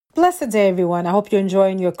Blessed day, everyone. I hope you're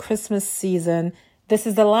enjoying your Christmas season. This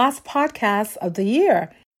is the last podcast of the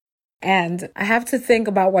year, and I have to think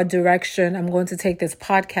about what direction I'm going to take this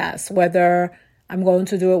podcast, whether I'm going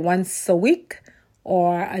to do it once a week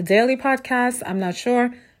or a daily podcast. I'm not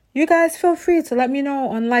sure. You guys feel free to let me know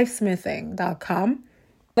on lifesmithing.com.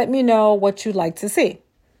 Let me know what you'd like to see.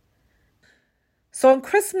 So on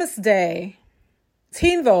Christmas Day,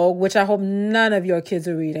 Teen Vogue, which I hope none of your kids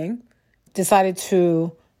are reading, decided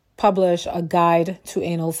to publish a guide to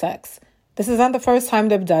anal sex. This is not the first time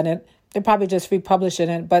they've done it. They're probably just republishing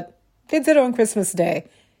it, but they did it on Christmas Day.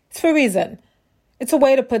 It's for a reason. It's a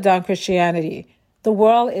way to put down Christianity. The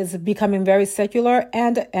world is becoming very secular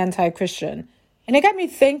and anti-Christian. And it got me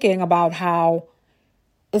thinking about how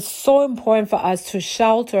it's so important for us to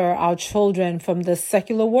shelter our children from the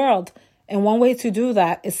secular world. And one way to do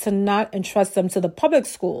that is to not entrust them to the public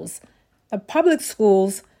schools. The public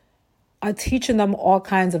schools are teaching them all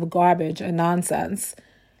kinds of garbage and nonsense,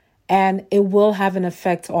 and it will have an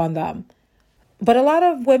effect on them. But a lot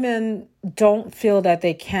of women don't feel that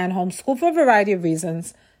they can homeschool for a variety of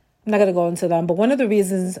reasons. I'm not going to go into them, but one of the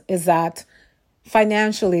reasons is that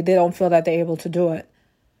financially they don't feel that they're able to do it.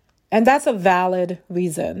 And that's a valid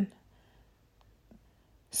reason.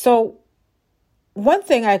 So one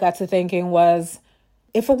thing I got to thinking was,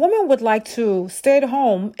 if a woman would like to stay at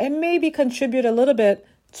home and maybe contribute a little bit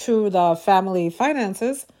to the family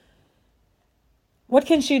finances, what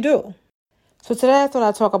can she do? So today I thought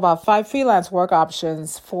I'd talk about 5 freelance work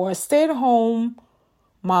options for stay-at-home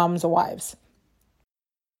moms or wives.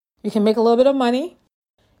 You can make a little bit of money,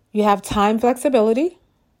 you have time flexibility,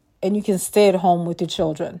 and you can stay at home with your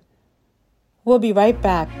children. We'll be right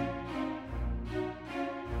back.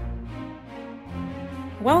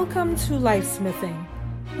 Welcome to Lifesmithing.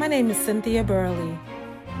 My name is Cynthia Burley.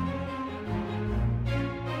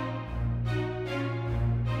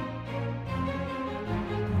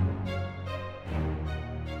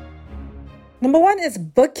 Number 1 is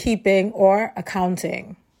bookkeeping or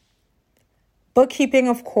accounting. Bookkeeping,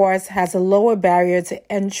 of course, has a lower barrier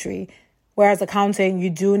to entry, whereas accounting,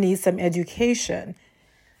 you do need some education.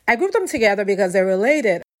 I grouped them together because they're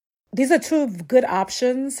related. These are 2 good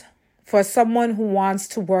options for someone who wants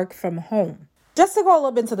to work from home. Just to go a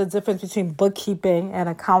little bit into the difference between bookkeeping and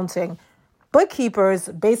accounting, bookkeepers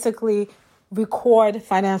basically record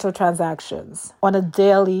financial transactions on a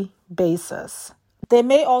daily basis. They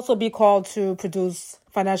may also be called to produce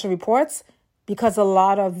financial reports because a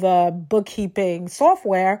lot of the bookkeeping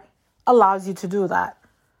software allows you to do that.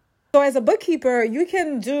 So as a bookkeeper, you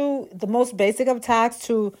can do the most basic of tasks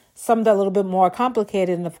to some that are a little bit more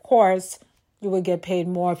complicated. And of course, you would get paid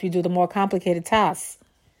more if you do the more complicated tasks.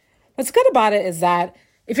 What's good about it is that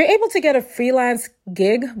if you're able to get a freelance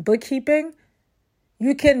gig bookkeeping,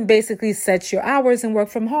 you can basically set your hours and work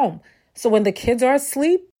from home. So when the kids are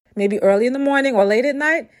asleep, maybe early in the morning or late at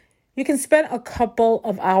night, you can spend a couple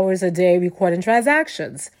of hours a day recording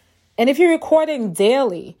transactions. And if you're recording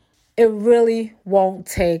daily, it really won't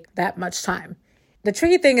take that much time. The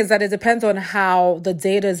tricky thing is that it depends on how the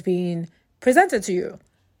data is being presented to you.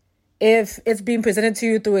 If it's being presented to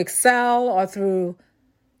you through Excel or through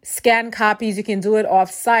scanned copies, you can do it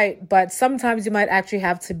off-site, but sometimes you might actually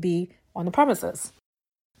have to be on the premises.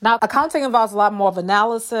 Now, accounting involves a lot more of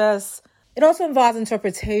analysis. It also involves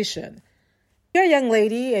interpretation. If you're a young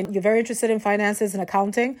lady and you're very interested in finances and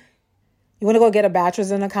accounting, you want to go get a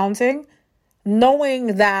bachelor's in accounting,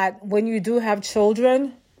 knowing that when you do have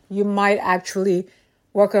children, you might actually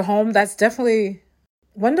work at home, that's definitely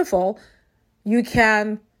wonderful. You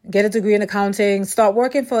can get a degree in accounting, start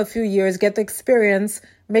working for a few years, get the experience,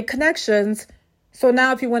 make connections. So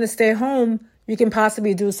now if you want to stay home, you can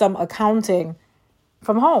possibly do some accounting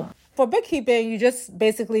from home. For bookkeeping, you just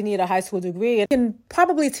basically need a high school degree and you can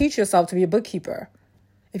probably teach yourself to be a bookkeeper.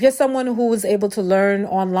 If you're someone who is able to learn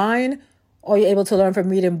online or you're able to learn from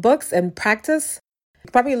reading books and practice, you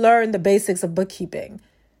can probably learn the basics of bookkeeping.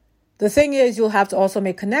 The thing is, you'll have to also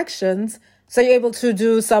make connections. So you're able to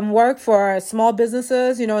do some work for small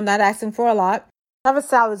businesses, not asking for a lot. Average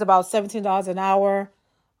salary is about $17 an hour.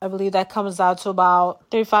 I believe that comes out to about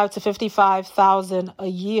 $35,000 to $55,000 a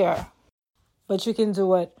year. But you can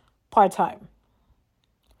do it part-time.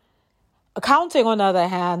 Accounting, on the other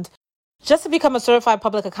hand, just to become a certified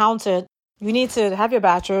public accountant, you need to have your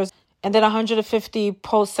bachelor's and then 150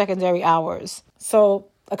 post-secondary hours. So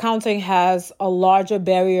accounting has a larger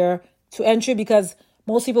barrier to entry because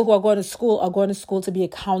most people who are going to school to be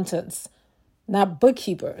accountants, not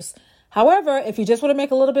bookkeepers. However, if you just want to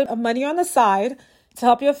make a little bit of money on the side to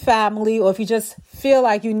help your family, or if you just feel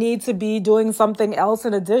like you need to be doing something else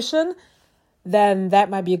in addition, then that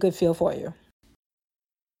might be a good field for you.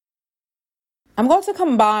 I'm going to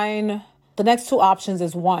combine the next two options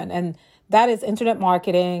as one, and that is internet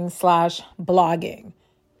marketing / blogging.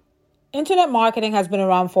 Internet marketing has been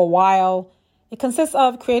around for a while. It consists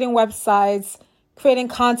of creating websites, creating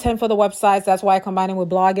content for the websites. That's why I combine it with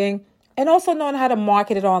blogging, and also knowing how to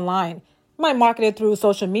market it online. You might market it through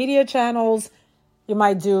social media channels. You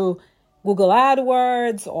might do Google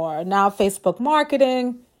AdWords or now Facebook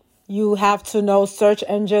marketing. You have to know search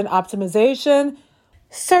engine optimization.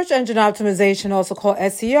 Search engine optimization, also called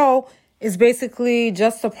SEO, is basically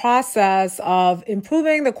just the process of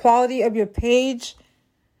improving the quality of your page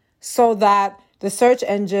so that the search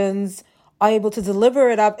engines are able to deliver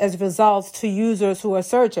it up as results to users who are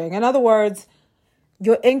searching. In other words,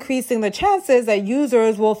 you're increasing the chances that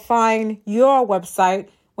users will find your website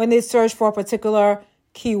when they search for a particular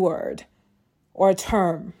keyword or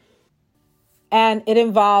term. And it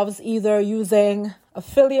involves either using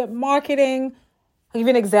affiliate marketing. I'll give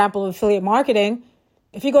you an example of affiliate marketing.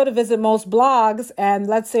 If you go to visit most blogs and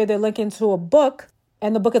let's say they're linking to a book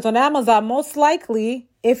and the book is on Amazon, most likely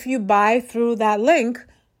if you buy through that link,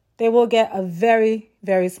 they will get a very,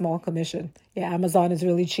 very small commission. Yeah, Amazon is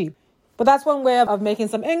really cheap. But that's one way of making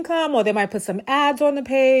some income, or they might put some ads on the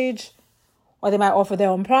page, or they might offer their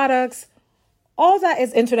own products. All that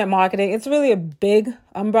is internet marketing. It's really a big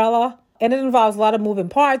umbrella, and it involves a lot of moving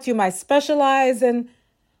parts. You might specialize in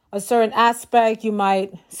a certain aspect. You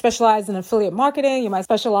might specialize in affiliate marketing. You might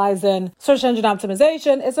specialize in search engine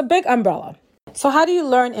optimization. It's a big umbrella. So how do you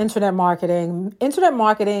learn internet marketing? Internet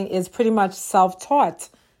marketing is pretty much self-taught.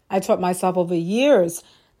 I taught myself over years.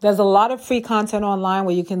 There's a lot of free content online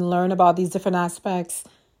where you can learn about these different aspects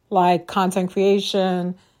like content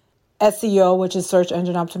creation, SEO, which is search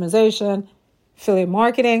engine optimization, affiliate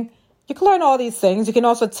marketing. You can learn all these things. You can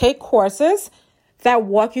also take courses that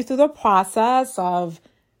walk you through the process of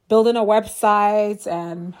building a website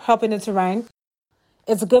and helping it to rank.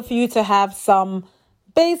 It's good for you to have some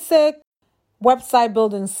basic website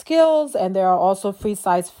building skills, and there are also free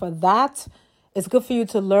sites for that. It's good for you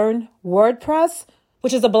to learn WordPress,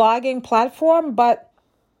 which is a blogging platform, but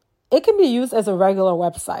it can be used as a regular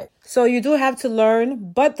website. So you do have to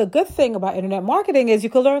learn, but the good thing about internet marketing is you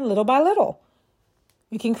can learn little by little.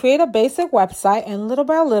 You can create a basic website, and little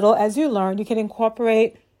by little, as you learn, you can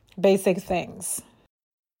incorporate basic things.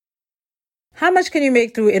 How much can you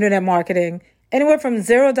make through internet marketing? Anywhere from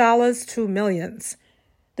 $0 to millions.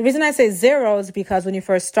 The reason I say zero is because when you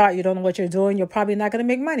first start, you don't know what you're doing. You're probably not going to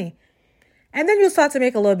make money. And then you'll start to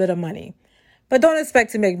make a little bit of money. But don't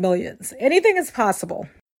expect to make millions. Anything is possible.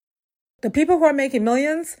 The people who are making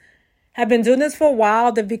millions have been doing this for a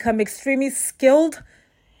while. They've become extremely skilled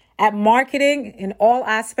at marketing in all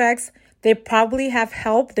aspects. They probably have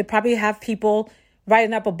help. They probably have people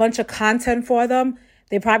writing up a bunch of content for them.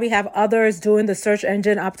 They probably have others doing the search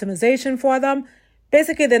engine optimization for them.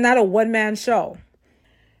 Basically, they're not a one-man show.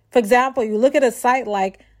 For example, you look at a site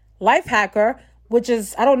like Lifehacker, which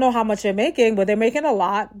is, I don't know how much they're making, but they're making a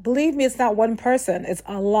lot. Believe me, it's not one person. It's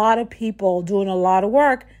a lot of people doing a lot of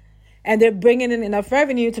work, and they're bringing in enough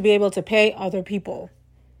revenue to be able to pay other people.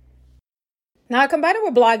 Now, I combine it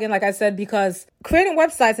with blogging, like I said, because creating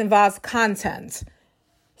websites involves content.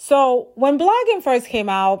 So when blogging first came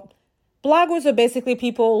out, bloggers are basically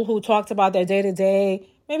people who talked about their day-to-day.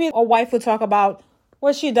 Maybe a wife would talk about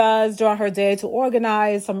what she does during her day to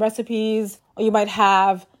organize some recipes, or you might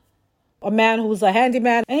have a man who's a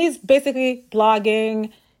handyman, and he's basically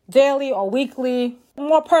blogging daily or weekly,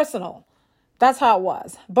 more personal. That's how it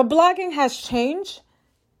was. But blogging has changed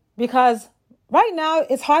because right now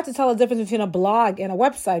it's hard to tell the difference between a blog and a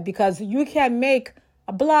website because you can make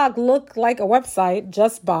a blog look like a website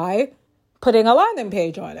just by putting a landing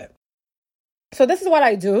page on it. So this is what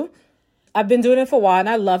I do. I've been doing it for a while and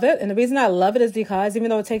I love it. And the reason I love it is because even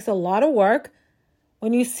though it takes a lot of work,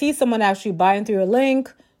 when you see someone actually buying through your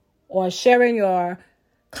link or sharing your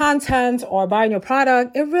content or buying your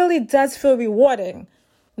product, it really does feel rewarding.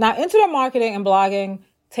 Now, internet marketing and blogging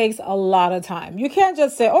takes a lot of time. You can't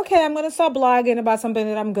just say, okay, I'm going to start blogging about something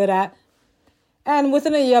that I'm good at, and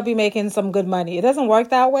within a year, I'll be making some good money. It doesn't work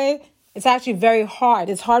that way. It's actually very hard.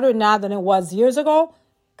 It's harder now than it was years ago.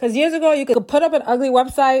 Because years ago, you could put up an ugly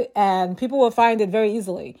website and people will find it very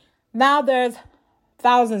easily. Now there's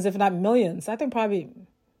thousands, if not millions. I think probably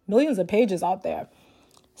millions of pages out there.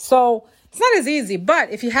 So it's not as easy. But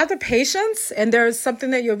if you have the patience and there's something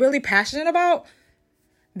that you're really passionate about,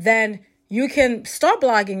 then you can start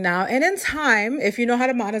blogging now. And in time, if you know how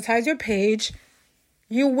to monetize your page,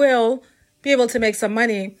 you will be able to make some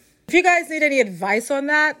money. If you guys need any advice on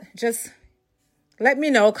that, just let me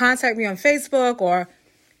know. Contact me on Facebook or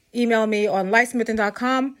email me on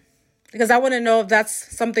lightsmithing.com. because I want to know if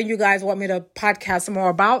that's something you guys want me to podcast more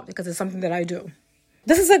about, because it's something that I do.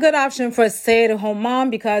 This is a good option for a stay-at-home mom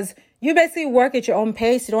because you basically work at your own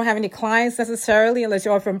pace. You don't have any clients necessarily unless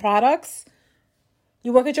you're offering products.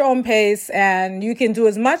 You work at your own pace and you can do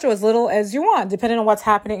as much or as little as you want, depending on what's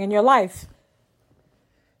happening in your life.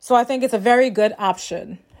 So I think it's a very good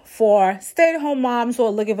option for stay-at-home moms who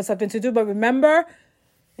are looking for something to do. But remember,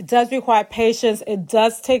 it does require patience. It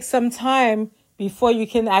does take some time before you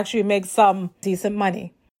can actually make some decent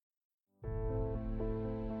money.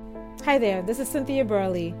 Hi there, this is Cynthia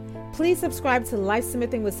Burley. Please subscribe to Life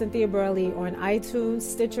Smithing with Cynthia Burley on iTunes,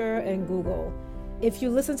 Stitcher, and Google. If you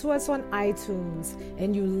listen to us on iTunes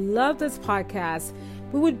and you love this podcast,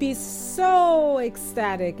 we would be so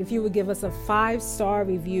ecstatic if you would give us a 5-star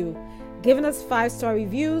review. Giving us 5-star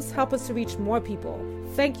reviews help us to reach more people.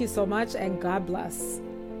 Thank you so much, and God bless.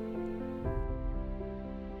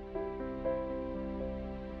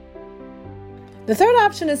 The third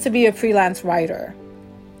option is to be a freelance writer.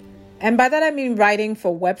 And by that I mean writing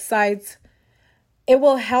for websites. It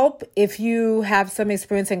will help if you have some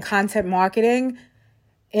experience in content marketing,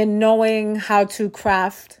 in knowing how to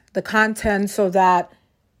craft the content so that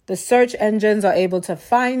the search engines are able to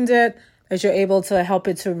find it, that you're able to help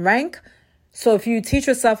it to rank. So if you teach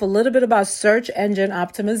yourself a little bit about search engine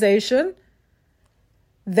optimization,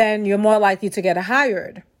 then you're more likely to get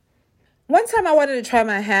hired. One time I wanted to try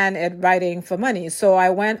my hand at writing for money. So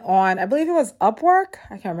I went on, I believe it was Upwork.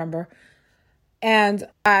 I can't remember. And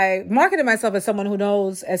I marketed myself as someone who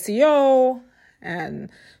knows SEO and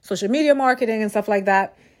social media marketing and stuff like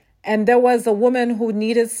that. And there was a woman who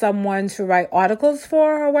needed someone to write articles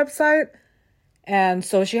for her website. And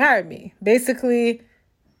so she hired me. Basically,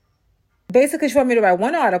 she wanted me to write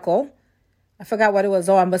one article. I forgot what it was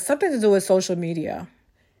on, but something to do with social media.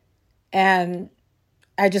 And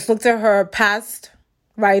I just looked at her past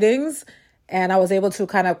writings and I was able to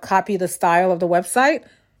kind of copy the style of the website,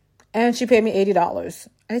 and she paid me $80.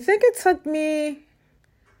 I think it took me,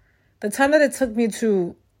 the time that it took me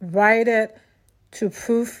to write it, to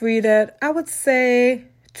proofread it, I would say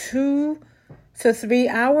 2 to 3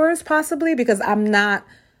 hours possibly, because I'm not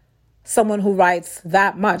someone who writes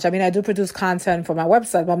that much. I mean, I do produce content for my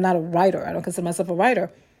website, but I'm not a writer. I don't consider myself a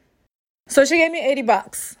writer. So she gave me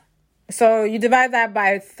 $80. So you divide that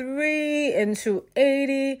by 3 into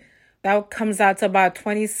 80. That comes out to about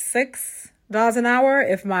 $26 an hour,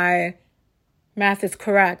 if my math is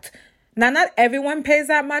correct. Now, not everyone pays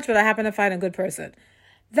that much, but I happen to find a good person.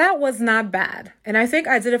 That was not bad. And I think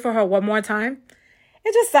I did it for her one more time.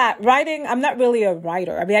 It's just that writing, I'm not really a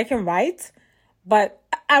writer. I mean, I can write, but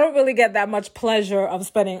I don't really get that much pleasure of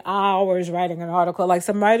spending hours writing an article like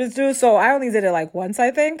some writers do. So I only did it like once,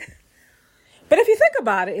 I think. But if you think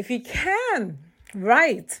about it, if you can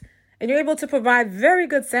write and you're able to provide very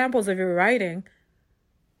good samples of your writing,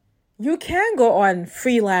 you can go on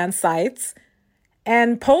freelance sites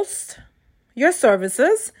and post your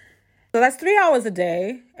services. So that's 3 hours a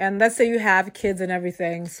day. And let's say you have kids and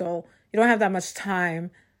everything, so you don't have that much time.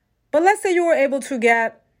 But let's say you were able to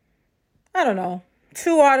get,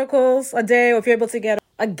 2 articles a day, or if you're able to get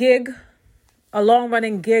a gig, a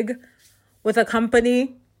long-running gig with a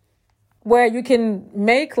company where you can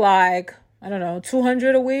make like,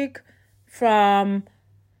 $200 a week from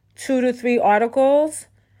 2 to 3 articles.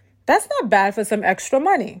 That's not bad for some extra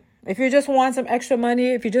money. If you just want some extra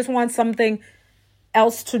money, if you just want something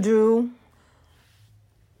else to do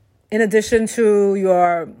in addition to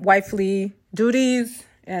your wifely duties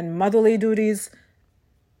and motherly duties,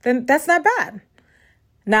 then that's not bad.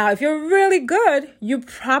 Now, if you're really good, you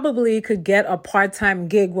probably could get a part-time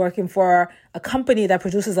gig working for a company that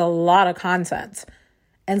produces a lot of content.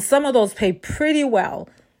 And some of those pay pretty well.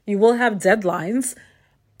 You will have deadlines.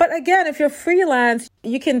 But again, if you're freelance,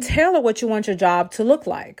 you can tailor what you want your job to look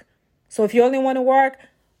like. So if you only want to work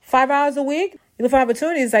 5 hours a week, you look for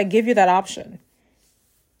opportunities that give you that option.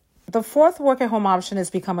 The fourth work-at-home option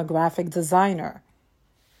is become a graphic designer.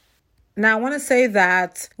 Now, I want to say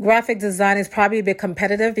that graphic design is probably a bit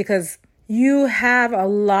competitive because you have a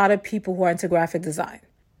lot of people who are into graphic design.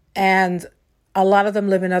 And a lot of them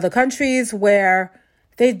live in other countries where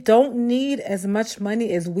they don't need as much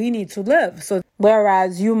money as we need to live. So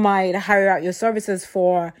whereas you might hire out your services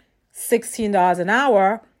for $16 an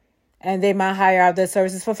hour, and they might hire out their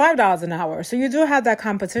services for $5 an hour. So you do have that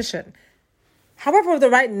competition. However, with the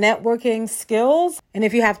right networking skills, and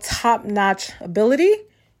if you have top-notch ability,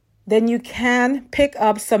 then you can pick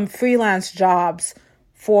up some freelance jobs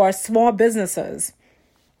for small businesses.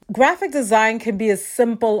 Graphic design can be as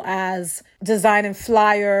simple as designing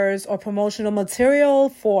flyers or promotional material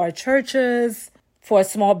for churches, for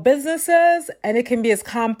small businesses, and it can be as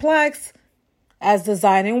complex as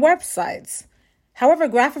designing websites. However,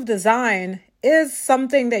 graphic design is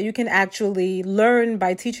something that you can actually learn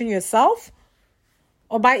by teaching yourself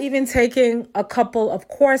or by even taking a couple of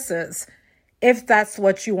courses if that's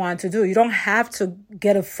what you want to do. You don't have to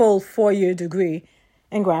get a full 4-year degree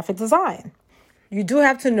in graphic design. You do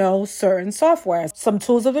have to know certain software. Some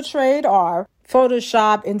tools of the trade are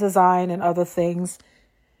Photoshop, InDesign, and other things.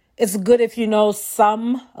 It's good if you know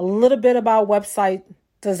a little bit about website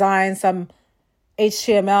design, some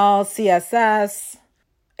HTML, CSS.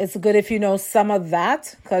 It's good if you know some of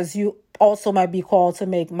that because you also might be called to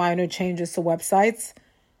make minor changes to websites.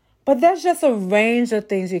 But there's just a range of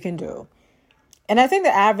things you can do. And I think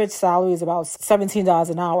the average salary is about $17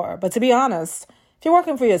 an hour. But to be honest, if you're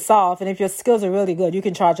working for yourself and if your skills are really good, you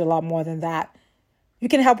can charge a lot more than that. You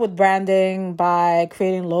can help with branding by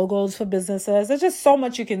creating logos for businesses. There's just so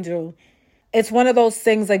much you can do. It's one of those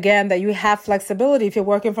things, again, that you have flexibility if you're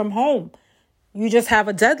working from home. You just have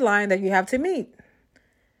a deadline that you have to meet.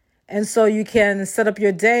 And so you can set up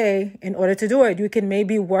your day in order to do it. You can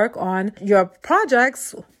maybe work on your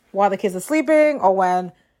projects while the kids are sleeping or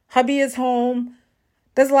when hubby is home.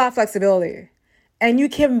 There's a lot of flexibility. And you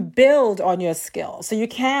can build on your skill. So you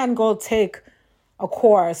can go take a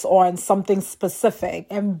course on something specific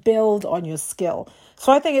and build on your skill.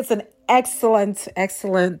 So I think it's an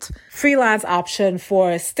excellent freelance option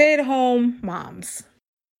for stay-at-home moms.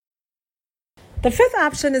 The fifth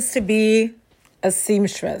option is to be a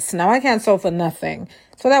seamstress. Now, I can't sew for nothing,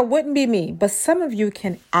 so that wouldn't be me. But some of you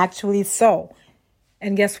can actually sew.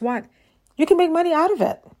 And guess what? You can make money out of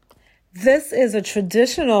it. This is a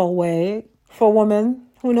traditional way for a woman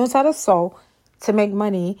who knows how to sew to make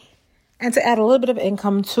money and to add a little bit of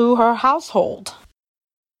income to her household.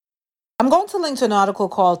 I'm going to link to an article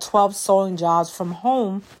called 12 Sewing Jobs from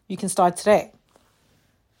Home You Can Start Today.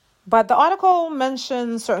 But the article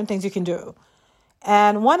mentions certain things you can do.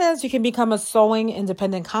 And one is you can become a sewing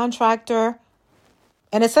independent contractor.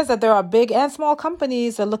 And it says that there are big and small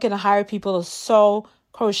companies that are looking to hire people to sew,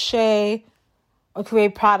 crochet, or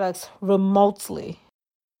create products remotely.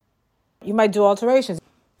 You might do alterations.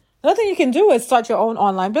 Another thing you can do is start your own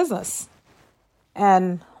online business.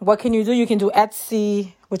 And what can you do? You can do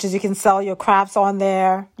Etsy, which is you can sell your crafts on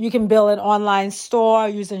there. You can build an online store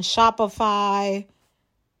using Shopify.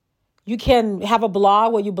 You can have a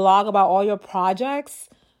blog where you blog about all your projects.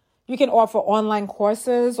 You can offer online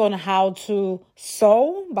courses on how to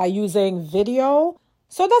sew by using video.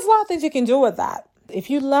 So there's a lot of things you can do with that. If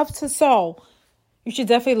you love to sew, you should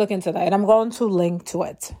definitely look into that. And I'm going to link to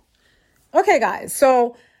it. Okay, guys.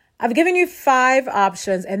 So I've given you 5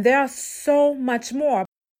 options and there are so much more.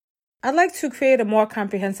 I'd like to create a more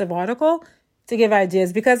comprehensive article to give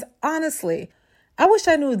ideas because honestly, I wish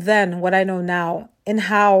I knew then what I know now and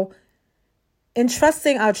how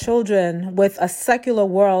entrusting our children with a secular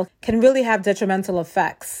world can really have detrimental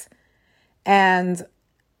effects. And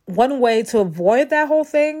one way to avoid that whole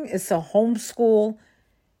thing is to homeschool,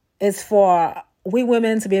 is for we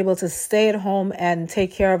women to be able to stay at home and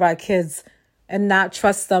take care of our kids and not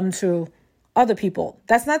trust them to other people.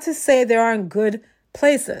 That's not to say there aren't good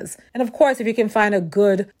places. And of course, if you can find a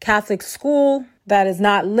good Catholic school that is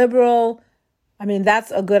not liberal,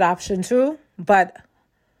 that's a good option too. But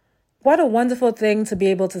what a wonderful thing to be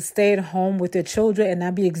able to stay at home with your children and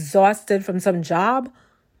not be exhausted from some job,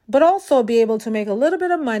 but also be able to make a little bit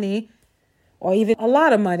of money or even a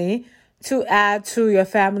lot of money to add to your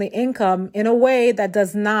family income in a way that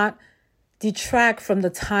does not detract from the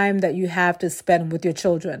time that you have to spend with your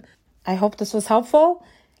children. I hope this was helpful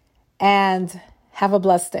and have a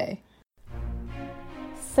blessed day.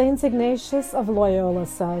 Saint Ignatius of Loyola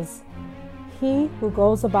says, "He who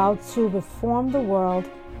goes about to reform the world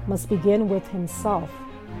must begin with himself,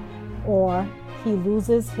 or he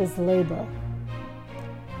loses his labor."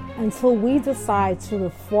 Until we decide to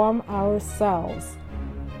reform ourselves,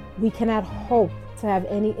 we cannot hope to have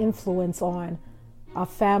any influence on our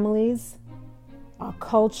families, our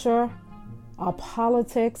culture, our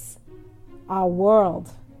politics, our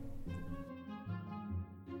world,